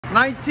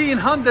2019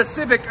 Honda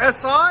Civic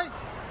SI.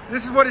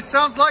 This is what it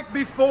sounds like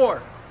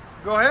before.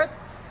 Go ahead.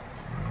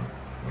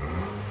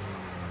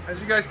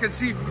 As you guys can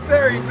see,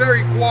 very,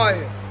 very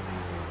quiet.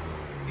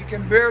 You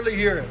can barely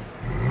hear it.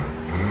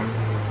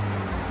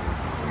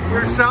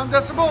 Here's sound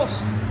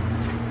decibels.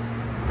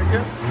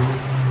 Again.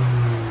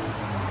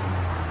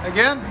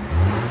 Again.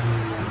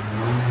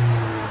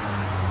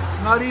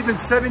 Not even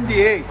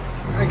 78.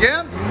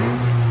 Again.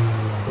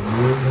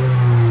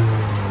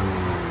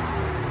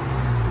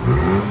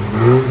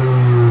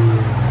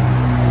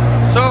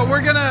 So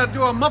we're gonna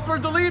do a muffler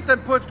delete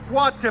and put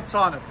quad tips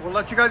on it. We'll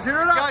let you guys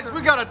hear it out. Guys,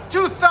 we got a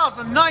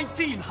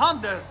 2019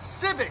 Honda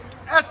Civic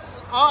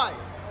SI.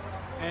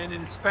 And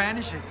in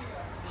Spanish, it's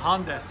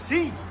Honda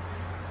C.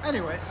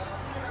 Anyways,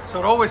 so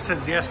it always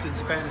says yes in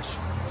Spanish.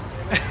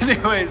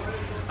 Anyways,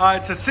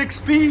 it's a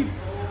 6-speed.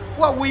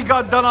 What we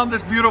got done on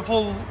this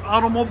beautiful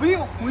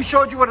automobile. We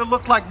showed you what it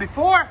looked like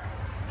before.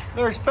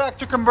 There's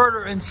factory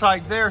converter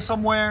inside there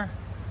somewhere.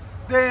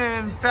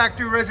 Then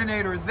factory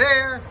resonator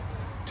there.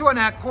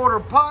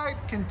 2¼ pipe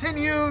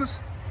continues.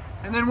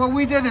 And then what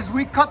we did is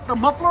we cut the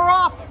muffler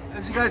off.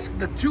 As you guys,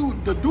 the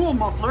dual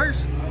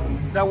mufflers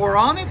that were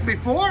on it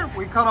before,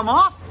 we cut them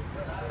off.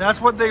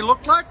 That's what they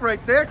look like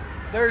right there.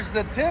 There's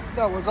the tip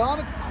that was on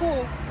it.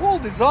 Cool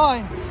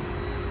design,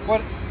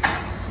 but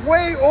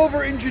way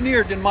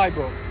over-engineered in my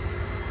book.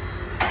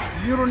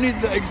 You don't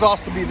need the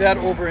exhaust to be that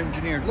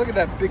over-engineered. Look at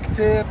that big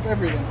tip,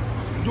 everything.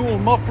 Dual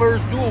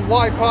mufflers, dual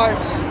Y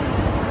pipes.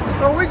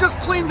 So we just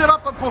cleaned it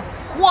up and put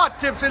quad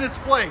tips in its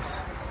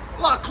place.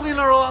 A lot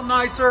cleaner, a lot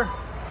nicer.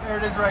 There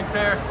it is right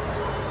there.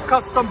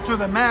 Custom to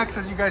the max,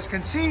 as you guys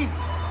can see.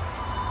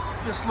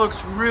 Just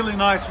looks really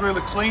nice,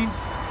 really clean.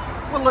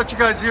 We'll let you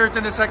guys hear it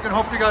in a second.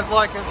 Hope you guys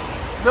like it.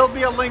 There'll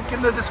be a link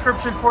in the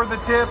description for the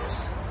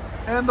tips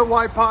and the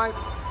Y pipe.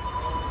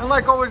 And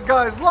like always,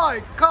 guys,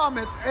 like,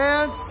 comment,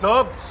 and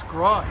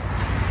subscribe.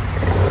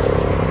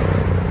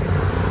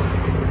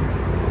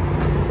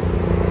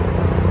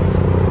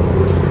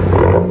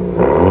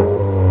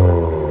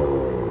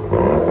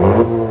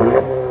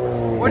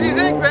 What do you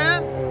think,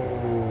 man?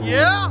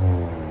 Yeah?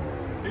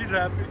 He's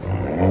happy.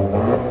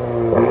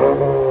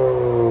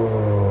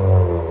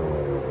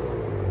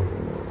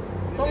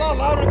 It's a lot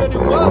louder than it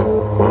was.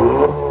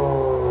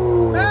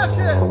 Smash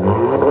it!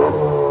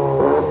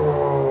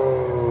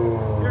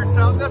 Here's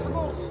sound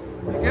decibels.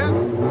 Again.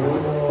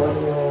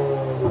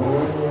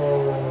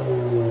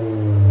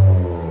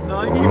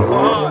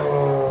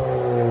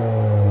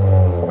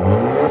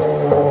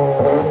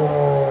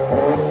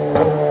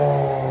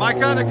 95. My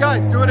kind of guy.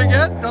 Do it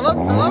again. Tell him.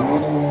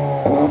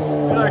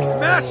 You're like,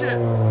 smash it.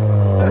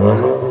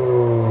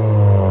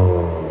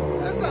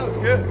 That sounds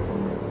good.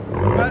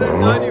 Got it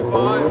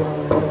 95.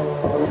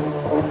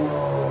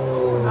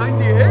 Oh,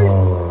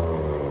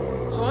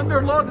 98. So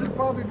under load, it'll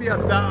probably be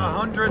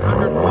 100,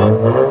 101.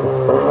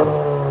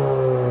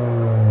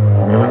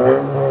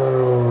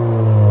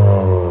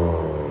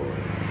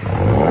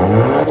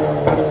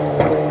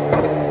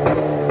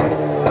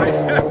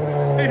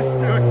 He's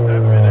still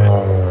stepping in.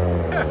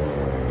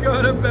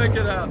 Gotta back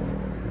it up.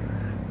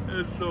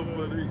 It's so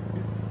funny.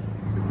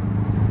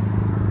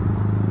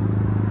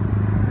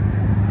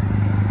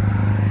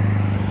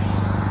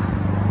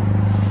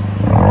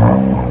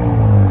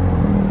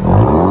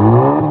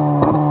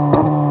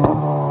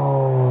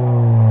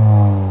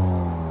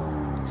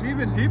 It's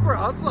even deeper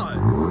outside.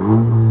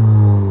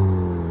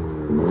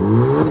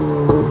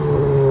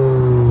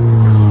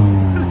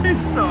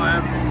 He's so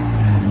happy.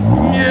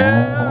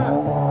 Yeah.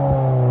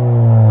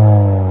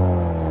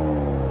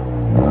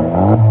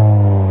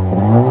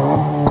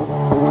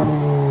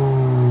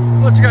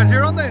 Let you guys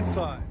hear on the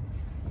inside.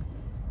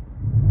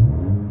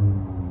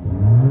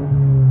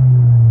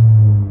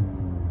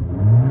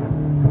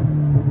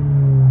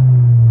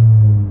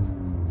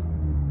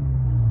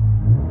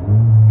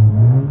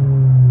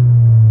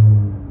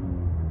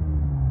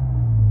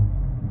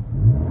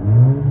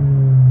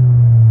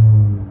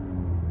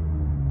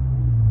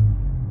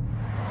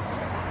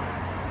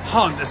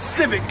 Honda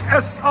Civic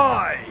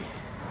SI.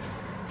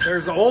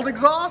 There's the old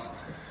exhaust.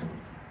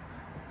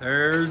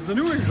 There's the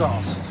new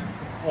exhaust.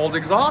 Old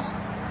exhaust,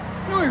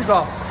 new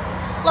exhaust.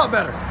 A lot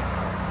better.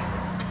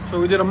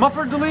 So we did a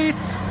muffler delete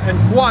and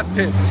quad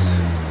tips.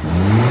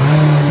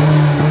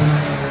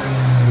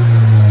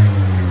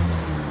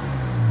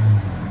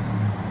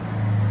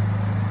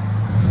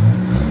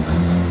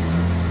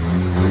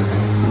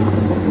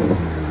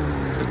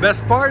 The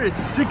best part,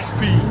 it's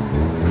 6-speed.